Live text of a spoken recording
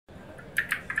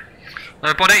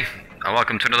Hello everybody, and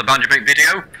welcome to another Boundary Break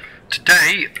video.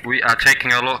 Today we are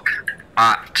taking a look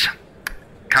at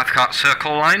Cathcart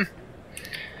Circle Line.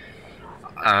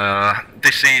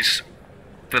 This is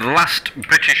the last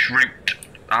British route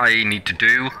I need to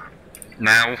do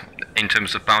now in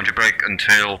terms of Boundary Break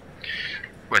until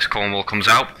West Cornwall comes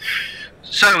out.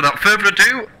 So without further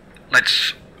ado,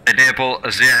 let's enable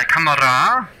the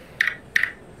camera.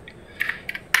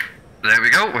 There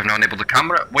we go, we've now enabled the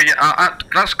camera. We are at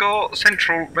Glasgow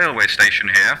Central Railway Station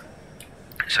here.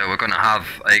 So we're going to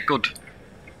have a good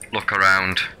look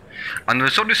around. And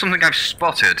there's only something I've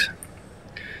spotted.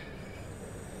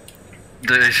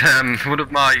 There's one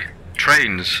of my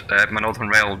trains, my Northern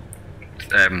Rail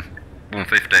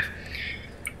 150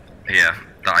 here,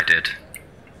 that I did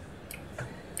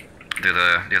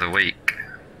the other week.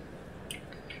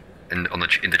 In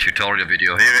the tutorial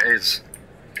video, here it is.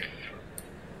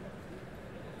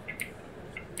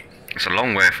 It's a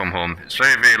long way from home. It's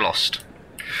very, very lost.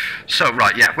 So,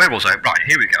 right, yeah, where was I? Right,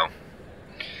 here we go.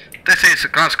 This is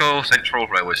Glasgow Central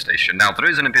Railway Station. Now, there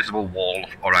is an invisible wall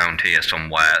around here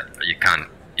somewhere. You can't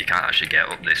actually get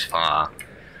up this far.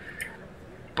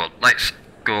 But let's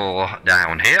go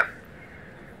down here.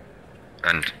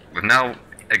 And we've now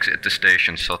exited the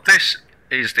station. So this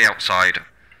is the outside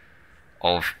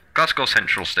of Glasgow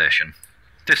Central Station.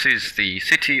 This is the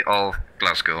city of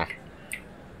Glasgow.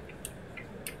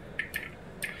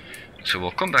 So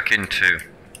we'll come back into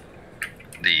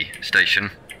the station.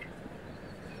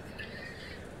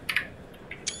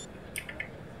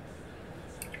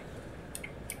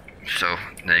 So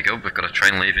there you go, we've got a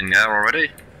train leaving there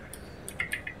already.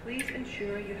 Please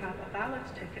ensure you have a valid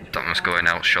ticket. That one's going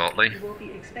out shortly. You will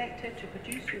be expected to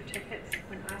produce your tickets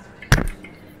when asked to do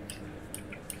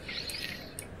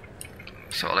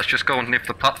so. So let's just go underneath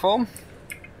the platform.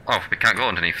 Oh, we can't go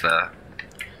underneath there.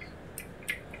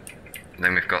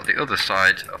 Then we've got the other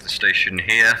side of the station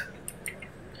here.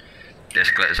 The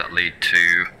escalators that lead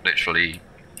to literally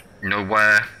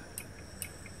nowhere.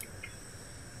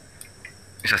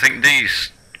 So I think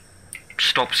these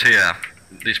stops here,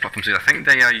 these platforms here, I think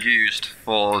they are used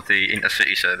for the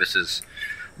intercity services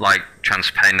like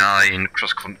Transpennine,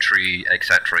 cross country,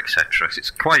 etc., etc.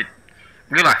 It's quite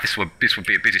real life. This would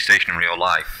be a busy station in real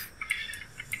life,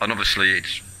 and obviously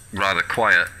it's rather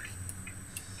quiet.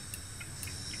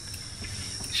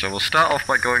 So we'll start off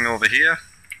by going over here.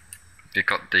 You've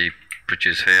got the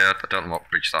bridges here. I don't know what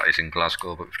bridge that is in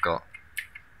Glasgow, but we've got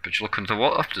bridge look under the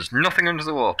water. There's nothing under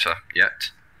the water yet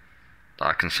that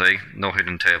I can see. No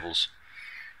hidden tables.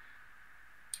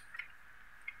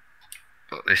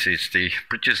 But this is the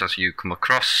bridges as you come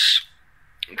across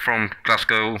from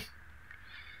Glasgow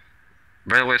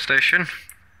railway station.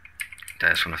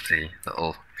 There's one of the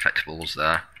little collectibles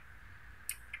there.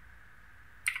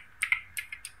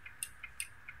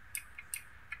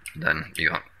 Then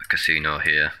you got a casino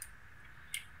here.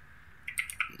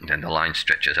 And then the line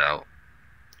stretches out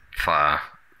far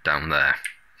down there.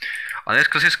 And this,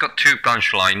 because it's got two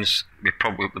branch lines, there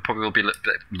probably will be a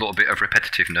little bit of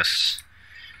repetitiveness.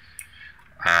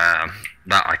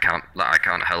 That I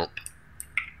can't help.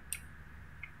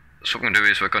 So what we're going to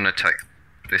do is we're going to take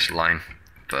this line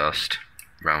first,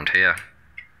 round here.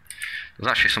 There's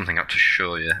actually something I have to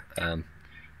show you.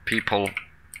 People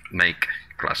make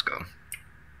Glasgow.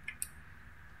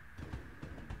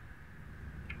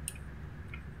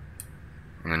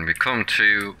 And then we come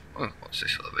to, oh, what's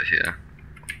this over here?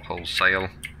 Wholesale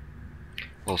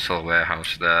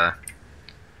warehouse there.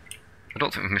 I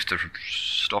don't think we've missed a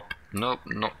stop. Nope,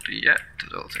 not yet. I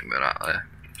don't think we're at a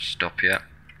stop yet.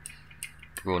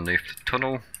 Go underneath the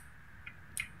tunnel.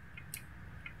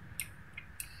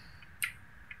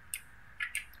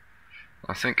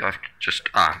 I think I've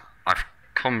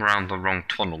come around the wrong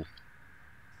tunnel.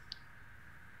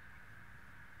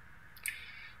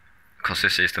 Because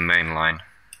this is the main line.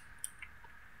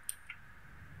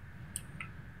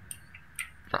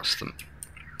 That's the...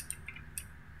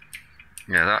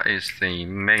 yeah, that is the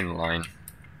main line.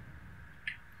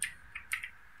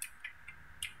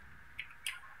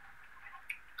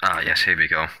 Ah, yes, here we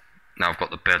go. Now I've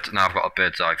got a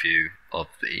bird's eye view of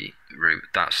the route.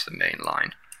 That's the main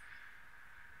line.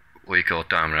 We go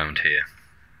down around here.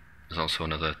 There's also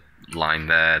another line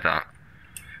there that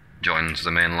joins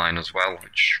the main line as well,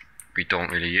 which we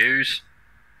don't really use.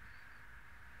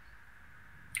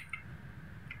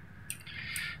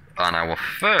 And our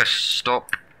first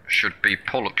stop should be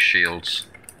Pollokshields.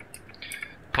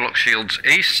 Pollokshields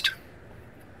East.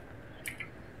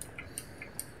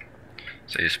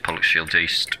 This is Pollokshields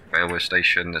East railway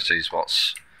station. This is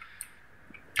what's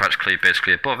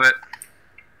basically above it.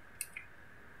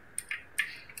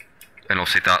 And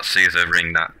obviously that Caesar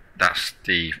ring, that that's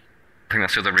the, I think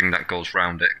that's the other ring that goes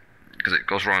round it, because it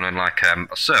goes round in like a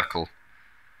circle,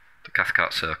 the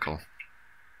Cathcart Circle,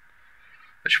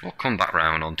 which we'll come back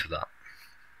round onto that,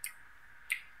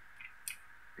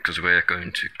 because we're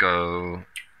going to go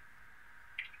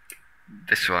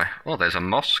this way. Oh, there's a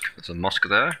mosque. There's a mosque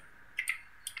there.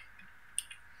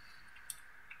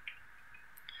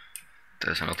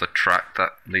 There's another track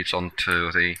that leads on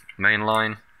to the main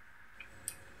line.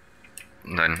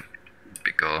 And then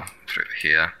we go through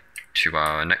here to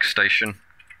our next station,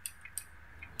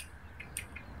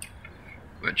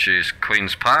 which is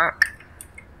Queen's Park.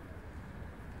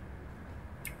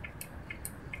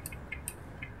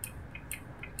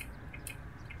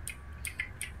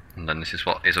 And then this is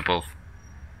what is above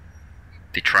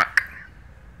the track.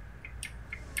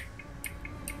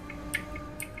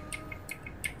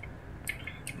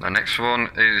 The next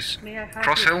one is May I have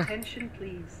Cross your Hill. attention,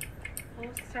 please?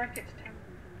 Closed circuit terminal.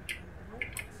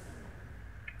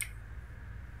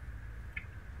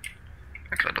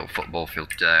 Like a little football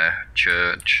field there,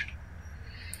 church.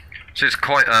 So it's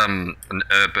quite an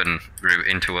urban route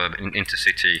into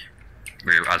city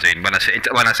route. As in, when I say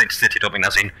into city, I don't mean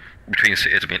as in between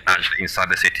cities. I mean actually inside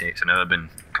the city. It's an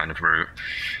urban kind of route.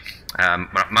 We're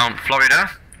at Mount Florida.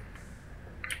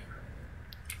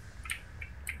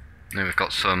 Then we've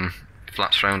got some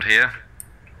flats around here,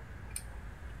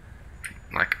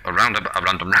 like a random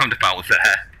roundabout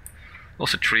there.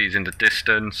 Lots of trees in the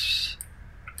distance.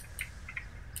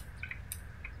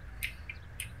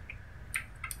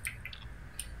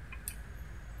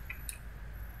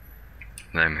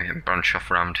 Then we can branch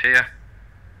off around here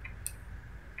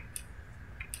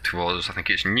towards, I think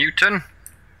it's Newton.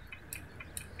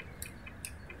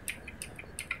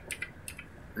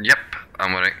 Yep,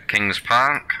 and we're at Kings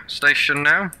Park station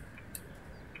now.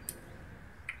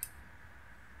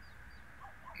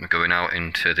 We're going out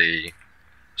into the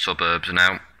suburbs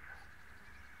now.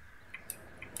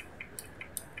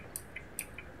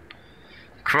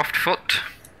 Croftfoot.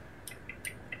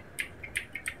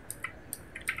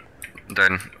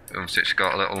 Then obviously it's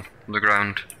got a little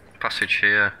underground passage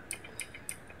here.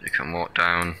 You can walk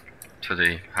down to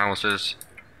the houses,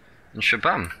 and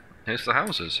shabam, here's the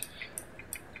houses.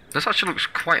 This actually looks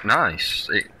quite nice.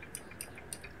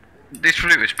 This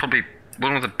route is probably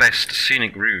one of the best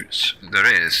scenic routes there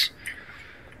is.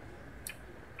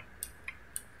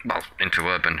 Well, into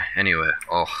urban anyway.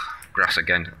 Oh, grass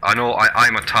again. I know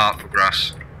I'm a tart for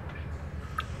grass.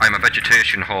 I'm a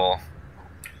vegetation whore.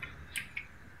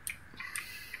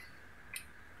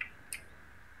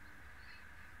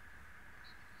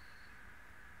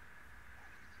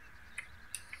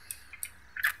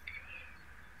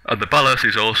 And the ballast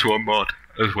is also a mod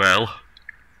as well.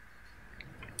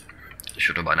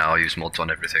 Should have by now used mods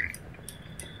on everything.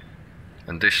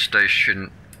 And this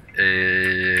station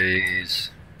is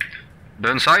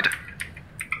Burnside.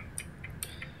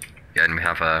 Again, we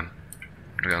have a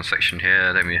underground section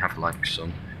here. Then we have like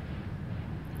some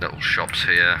little shops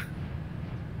here.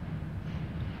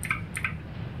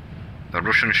 The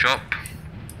Russian shop.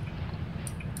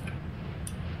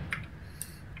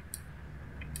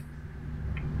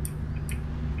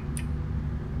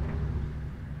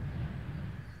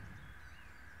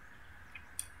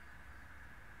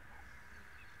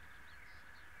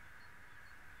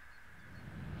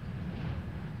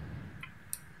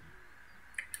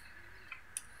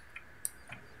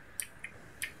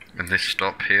 And this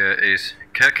stop here is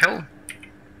Kirkhill.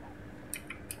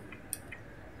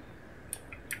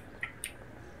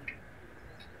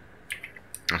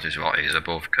 This is what is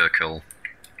above Kirkhill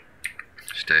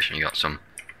station. You got some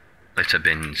litter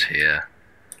bins here,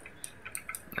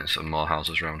 and some more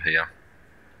houses around here.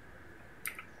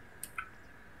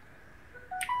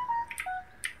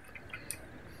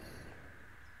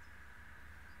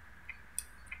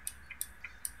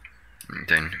 And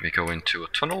then we go into a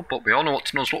tunnel, but we all know what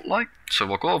tunnels look like, so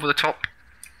we'll go over the top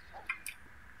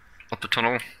of the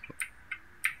tunnel.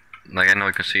 And again, now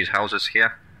you can see his houses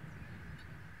here.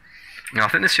 Now I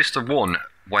think this is the one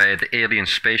where the alien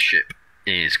spaceship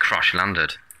is crash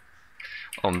landed.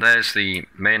 Oh, and there's the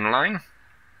main line.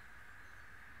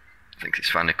 I think it's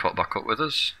finally caught back up with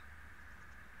us.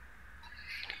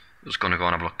 I'm just going to go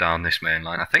and have a look down this main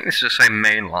line. I think this is the same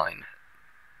main line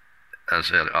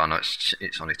as earlier. Oh no,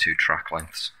 it's only 2 track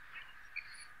lengths.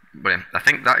 But yeah, I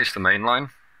think that is the main line.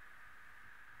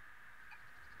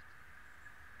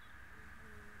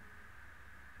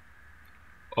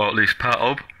 Or at least part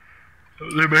of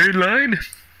the main line.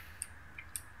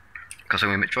 Because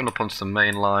when we join up onto the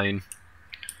main line,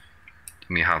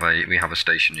 we have a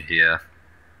station here.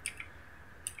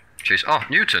 Which is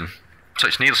Newton. So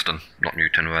it's Neilston, not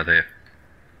Newton, where the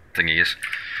thingy is.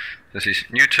 This is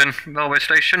Newton railway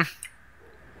station,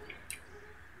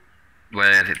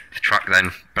 where the track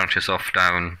then branches off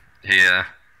down here.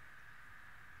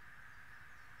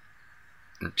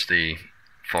 It's the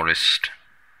forest.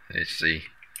 It's the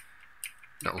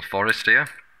little forest here.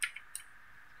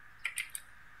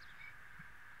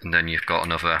 And then you've got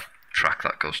another track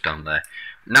that goes down there.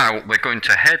 Now we're going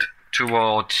to head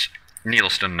towards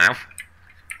Neilston now.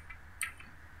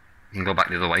 You can go back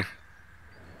the other way.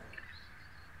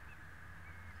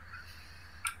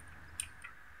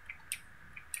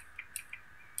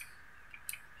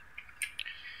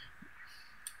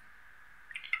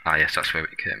 Ah yes, that's where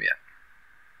we came, yeah.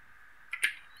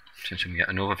 Since we can get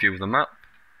an overview of the map.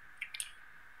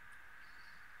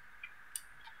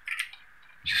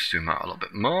 Just zoom out a little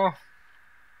bit more.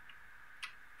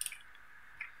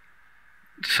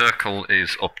 The circle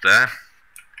is up there,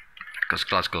 because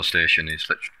Glasgow Station is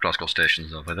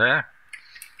over there.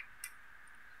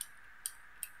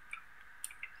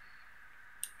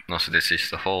 And also this is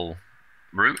the whole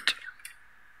route.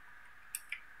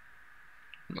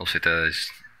 And also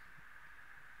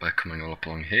we're coming all up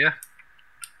along here.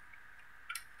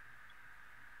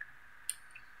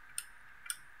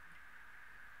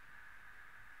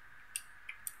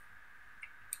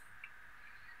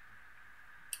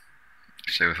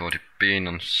 So we've already been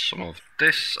on some of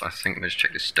this. I think let's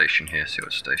check this station here, see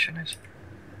what the station is.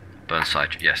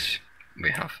 Burnside, yes, we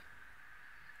have.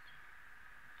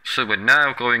 So we're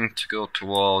now going to go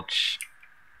towards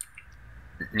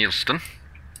Neilston.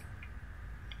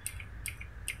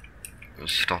 We'll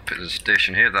stop at the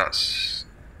station here. That's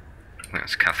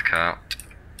Cathcart.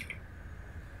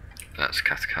 That's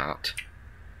Cathcart.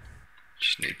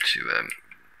 Just need to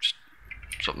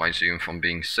stop my zoom from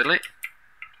being silly.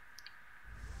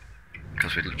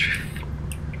 Because we literally...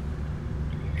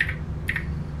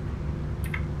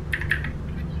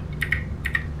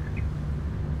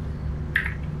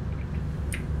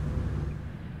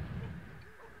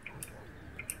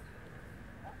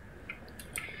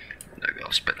 There we go,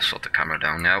 I'll sort the camera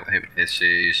down now. This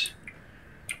is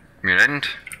Mere End.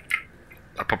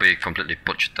 I probably completely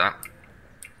butchered that.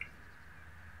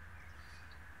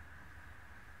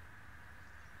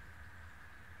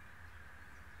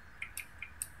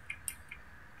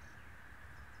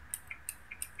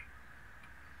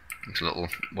 It's a little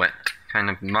wet kind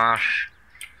of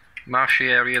marshy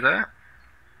area there.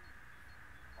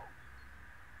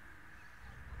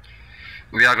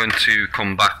 We are going to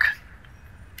come back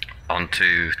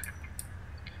onto...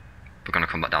 We're going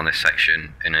to come back down this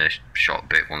section in a short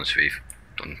bit once we've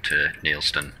done to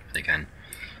Neilston again.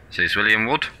 So it's William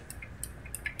Wood.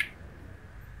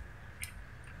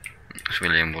 It's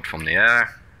William Wood from the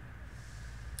air.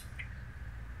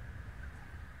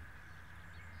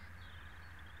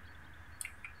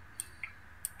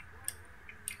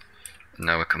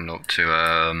 Now we're coming up to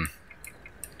the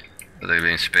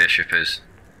alien spaceship is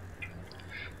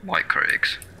White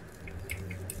Craigs.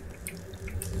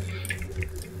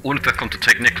 I wonder if they've come to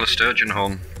take Nicola Sturgeon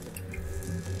home.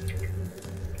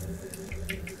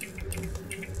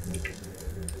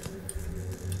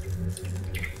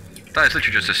 That is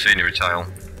literally just a scenery tile.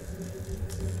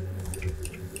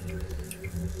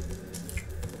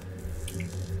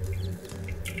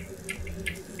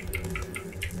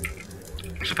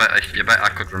 So you bet I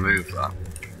could remove that.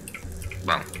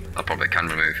 Well, I probably can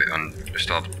remove it and just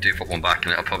have default one back,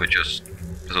 and it'll probably just...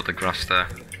 There's other grass there.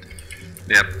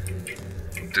 Yep.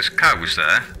 There's cows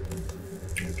there.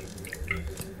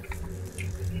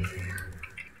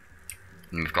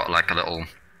 And we've got like a little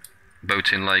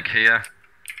boating lake here.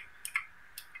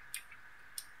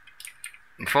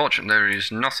 Unfortunately, there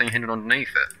is nothing hidden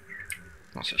underneath it.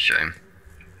 That's a shame.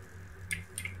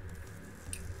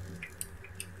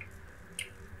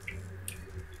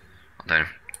 And then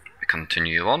we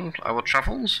continue on our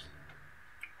travels.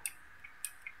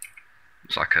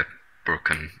 It's like a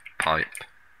broken pipe.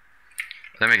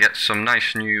 Then we get some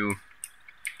nice new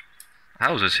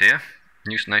houses here.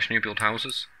 Nice new built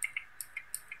houses.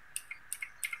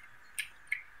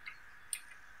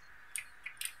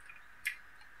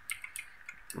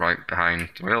 Right behind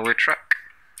the railway track.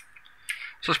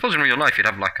 So I suppose in real life you'd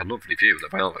have like a lovely view of the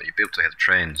railway, you'd be able to hear the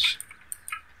trains.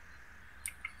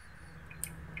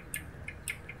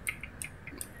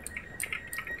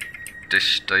 This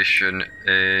station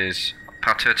is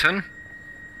Patterton.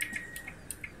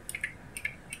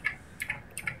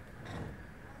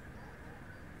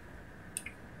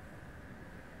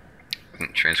 I think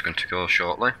the train's going to go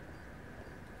shortly.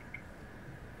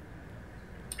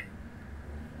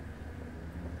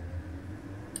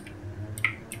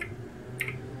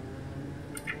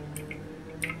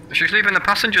 She's leaving the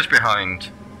passengers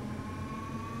behind.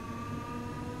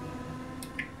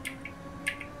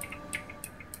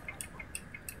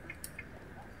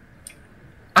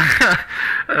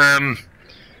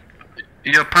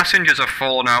 Your passengers have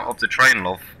fallen out of the train,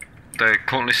 love. They're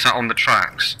currently sat on the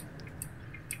tracks.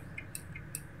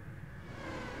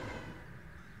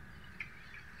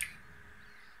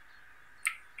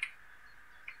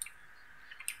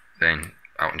 Then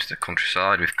out into the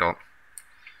countryside, we've got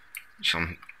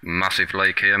some massive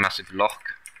lake here, massive loch.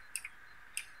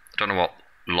 Don't know what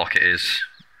loch it is.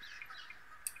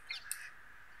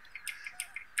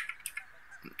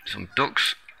 Some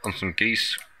ducks and some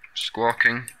geese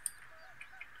squawking.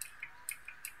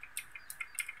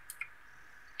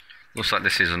 Looks like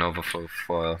this is an overflow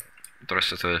for the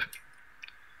rest of the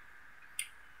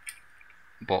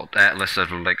rest of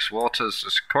the lake's waters.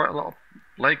 There's quite a lot of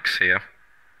lakes here.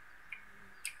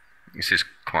 This is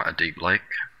quite a deep lake.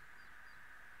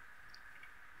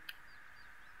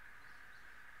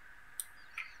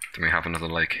 Then we have another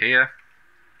lake here.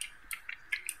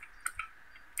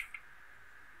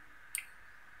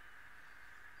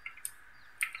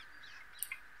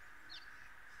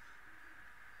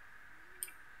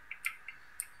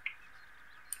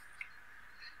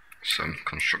 Some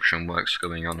construction works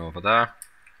going on over there.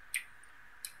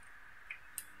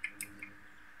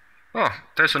 Oh,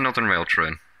 there's a Northern Rail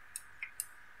train.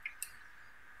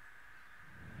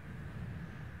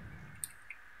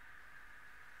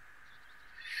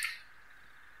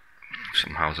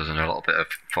 Some houses and a little bit of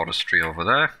forestry over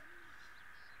there.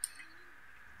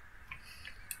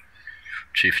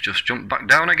 Chief just jumped back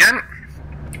down again.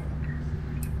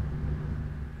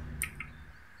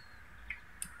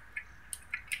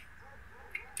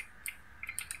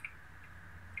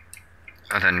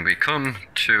 And then we come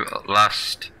to, at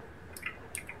last,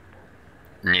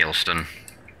 Neilston.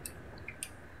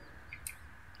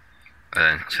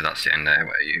 And so that's the end there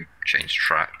where you change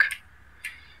track.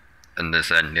 And there's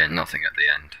then nothing at the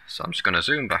end. So I'm just going to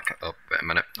zoom back up. Wait a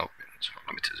minute. Oh, it's not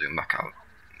let me to zoom back out.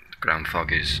 The ground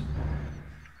fog is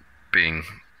being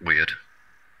weird.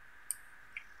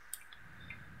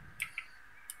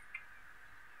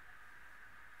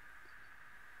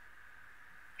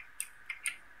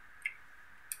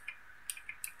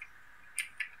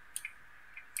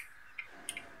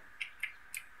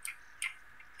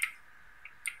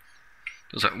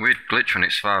 There's that weird glitch when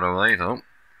it's far away though.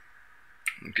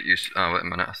 Get used to, oh wait a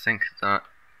minute, I think that,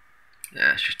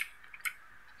 yeah, it's just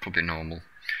probably normal.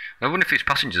 I wonder if these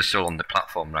passengers are still on the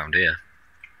platform round here.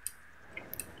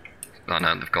 Oh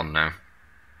no, they've gone now.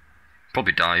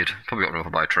 Probably died, probably got run over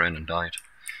by a train and died.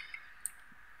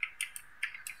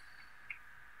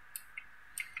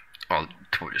 Or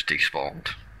probably just despawned.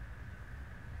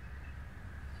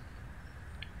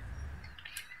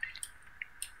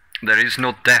 There is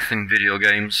no death in video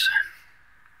games.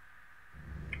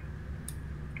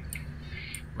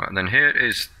 Right, and then here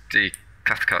is the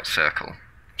Cathcart Circle.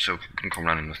 So we can come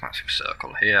around in this massive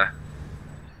circle here.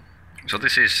 So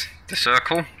this is the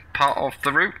circle, part of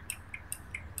the route.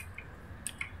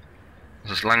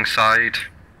 This is Langside.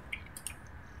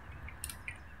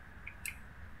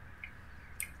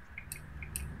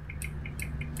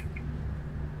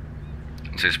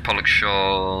 This is Pollock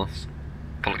Shores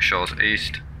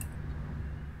East.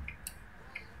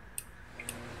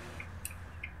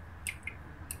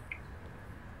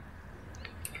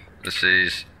 This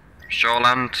is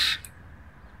Shorelands.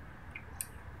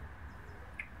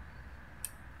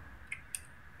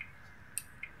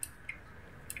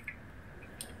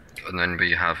 And then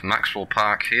we have Maxwell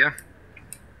Park here,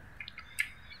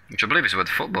 which I believe is where the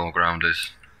football ground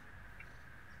is.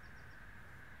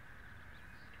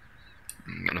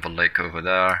 Another lake over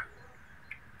there.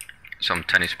 Some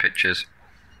tennis pitches.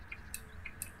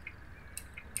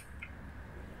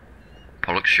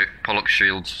 Pollock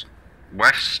Shields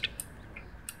West.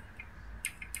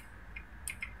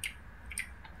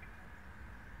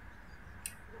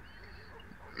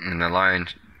 And the line,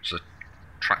 there's a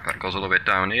track that goes all the way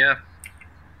down here,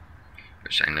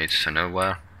 which then leads to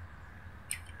nowhere.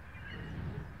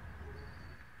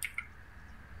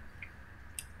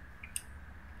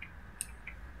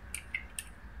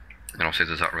 And obviously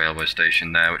there's that railway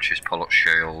station there, which is Pollock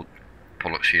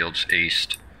Shields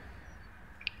East.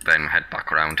 Then head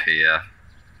back around here,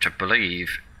 which I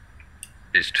believe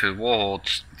is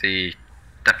towards the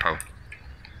depot.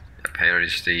 Up here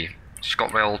is the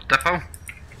ScotRail depot.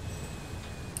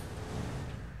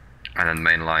 And then the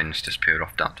main lines disappear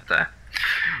off down to there.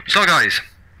 So guys,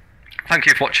 thank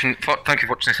you for watching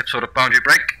this episode of Boundary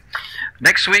Break.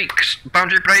 Next week's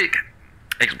Boundary Break,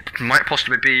 it might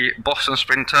possibly be Boston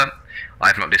Sprinter.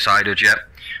 I've not decided yet,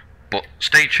 but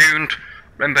stay tuned.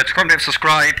 Remember to comment and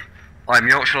subscribe. I'm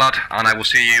Yorkshire Lad, and I will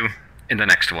see you in the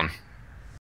next one.